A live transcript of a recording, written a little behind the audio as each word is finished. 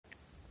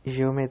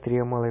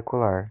Geometria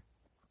molecular.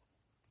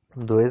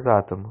 Dois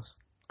átomos.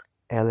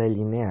 Ela é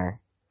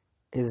linear.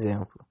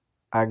 Exemplo: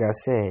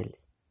 HCl,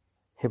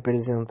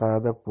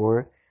 representada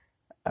por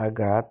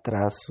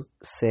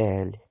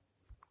H-Cl.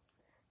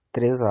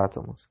 Três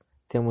átomos.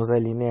 Temos a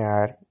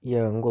linear e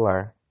a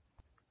angular.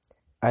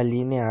 A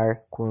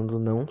linear, quando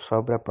não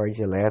sobra par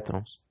de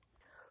elétrons,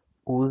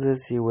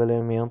 usa-se o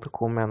elemento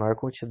com menor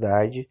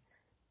quantidade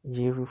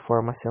de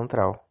forma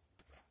central.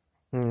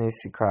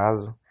 Nesse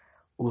caso,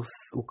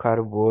 o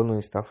carbono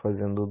está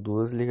fazendo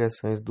duas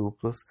ligações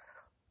duplas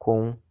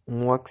com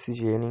um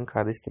oxigênio em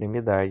cada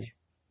extremidade.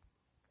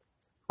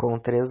 Com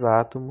três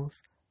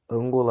átomos,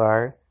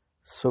 angular,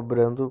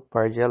 sobrando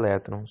par de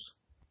elétrons.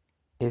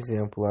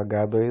 Exemplo: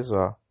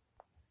 H2O.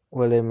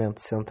 O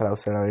elemento central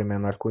será em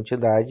menor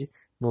quantidade,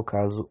 no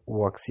caso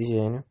o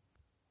oxigênio,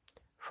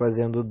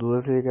 fazendo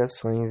duas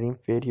ligações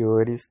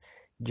inferiores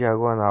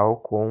diagonal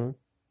com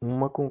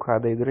uma com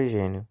cada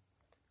hidrogênio,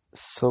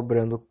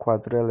 sobrando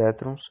 4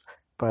 elétrons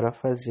para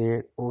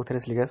fazer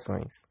outras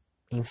ligações,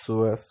 em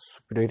sua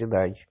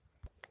superioridade.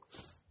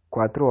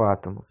 4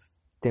 átomos.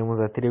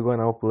 Temos a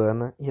trigonal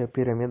plana e a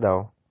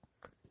piramidal.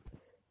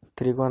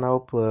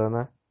 Trigonal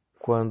plana,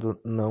 quando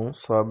não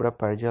sobra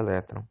par de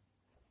elétron.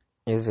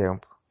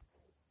 Exemplo: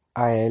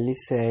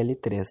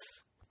 AlCl3.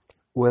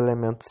 O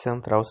elemento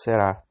central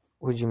será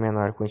o de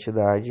menor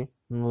quantidade,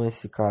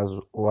 nesse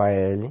caso o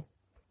Al.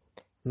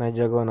 Na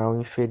diagonal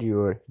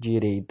inferior,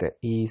 direita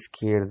e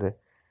esquerda,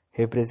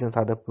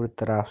 representada por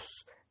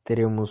traços,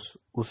 teremos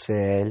o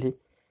Cl,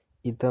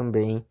 e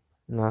também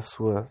na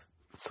sua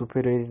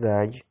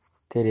superioridade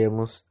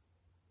teremos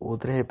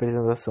outra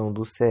representação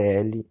do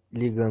Cl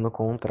ligando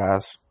com um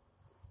traço.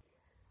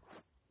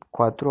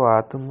 4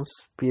 átomos,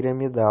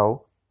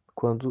 piramidal,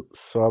 quando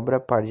sobra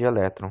par de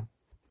elétron.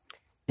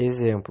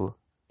 Exemplo: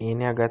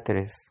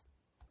 NH3.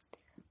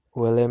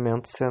 O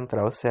elemento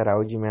central será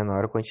o de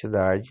menor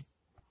quantidade,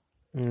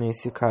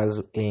 nesse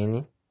caso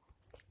N,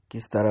 que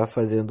estará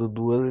fazendo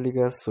duas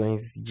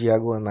ligações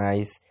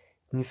diagonais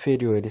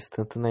inferiores,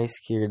 tanto na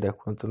esquerda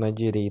quanto na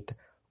direita,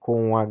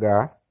 com um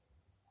H,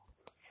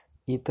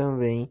 e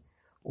também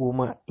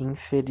uma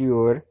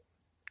inferior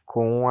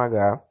com um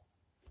H,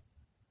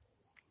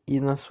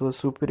 e na sua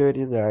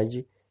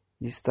superioridade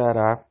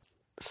estará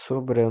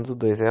sobrando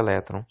 2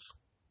 elétrons.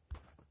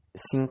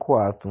 5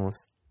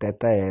 átomos,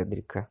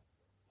 tetaédrica.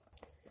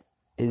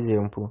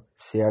 Exemplo: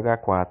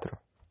 CH4.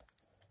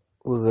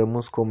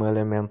 Usamos como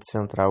elemento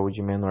central o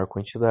de menor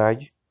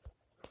quantidade.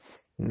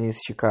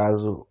 Neste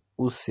caso,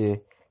 o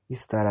C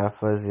estará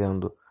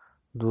fazendo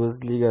duas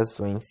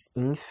ligações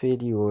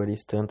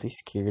inferiores, tanto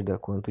esquerda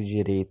quanto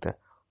direita,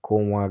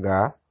 com o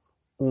H,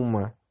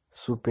 uma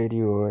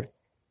superior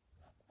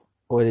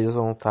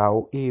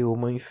horizontal e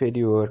uma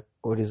inferior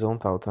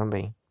horizontal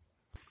também.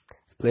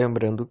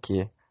 Lembrando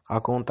que a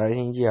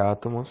contagem de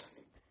átomos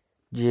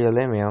de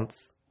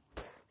elementos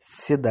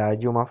se dá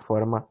de uma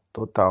forma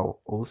total,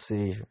 ou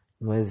seja,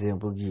 no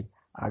exemplo de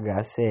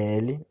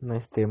HCl,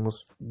 nós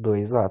temos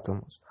 2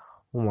 átomos,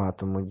 um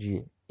átomo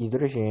de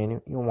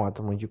hidrogênio e um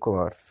átomo de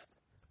cloro.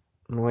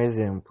 No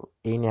exemplo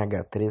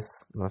NH3,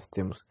 nós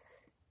temos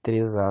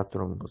 3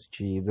 átomos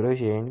de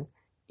hidrogênio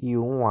e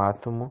um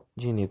átomo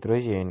de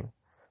nitrogênio,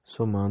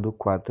 somando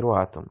 4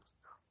 átomos.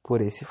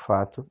 Por esse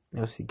fato,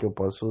 eu sei que eu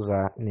posso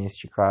usar,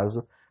 neste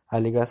caso, a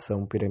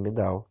ligação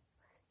piramidal.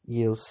 E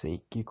eu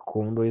sei que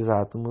com 2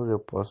 átomos eu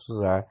posso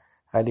usar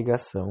a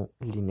ligação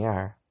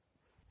linear.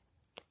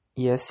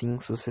 E assim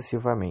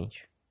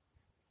sucessivamente.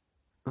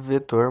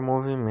 Vetor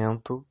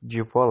movimento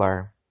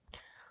dipolar.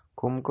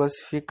 Como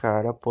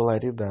classificar a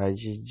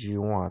polaridade de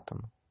um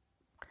átomo?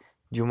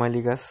 De uma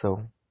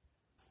ligação.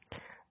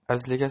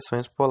 As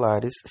ligações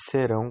polares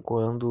serão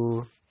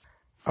quando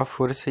a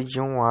força de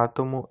um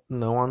átomo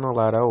não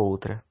anular a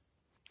outra.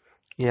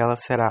 E ela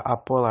será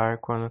apolar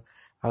quando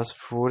as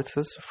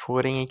forças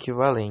forem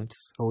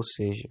equivalentes, ou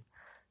seja,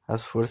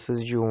 as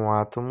forças de um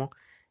átomo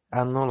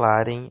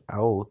anularem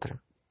a outra.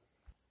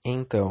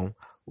 Então,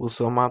 o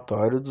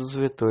somatório dos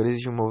vetores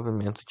de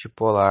movimento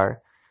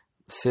dipolar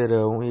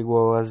serão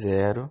igual a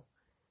zero,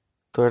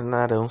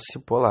 tornarão-se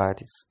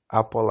polares,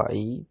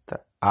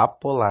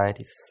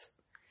 apolares.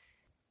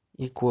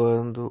 E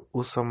quando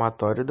o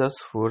somatório das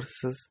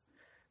forças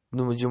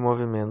de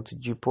movimento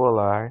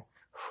dipolar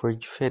for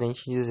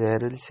diferente de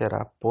zero, ele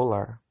será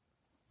polar.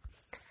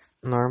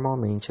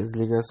 Normalmente, as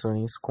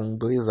ligações com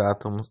 2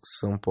 átomos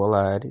são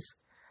polares,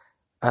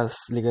 as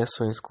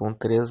ligações com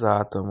 3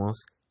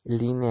 átomos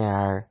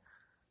linear,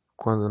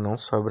 quando não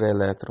sobra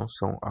elétron,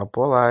 são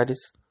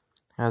apolares,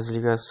 as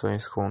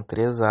ligações com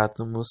 3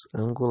 átomos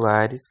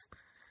angulares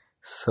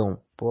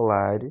são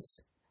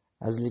polares,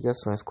 as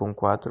ligações com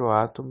 4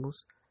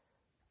 átomos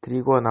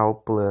trigonal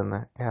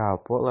plana é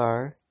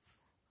apolar,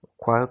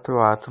 4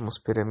 átomos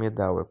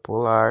piramidal é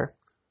polar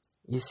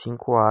e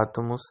 5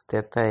 átomos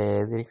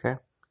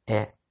tetaédrica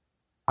é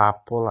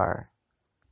apolar.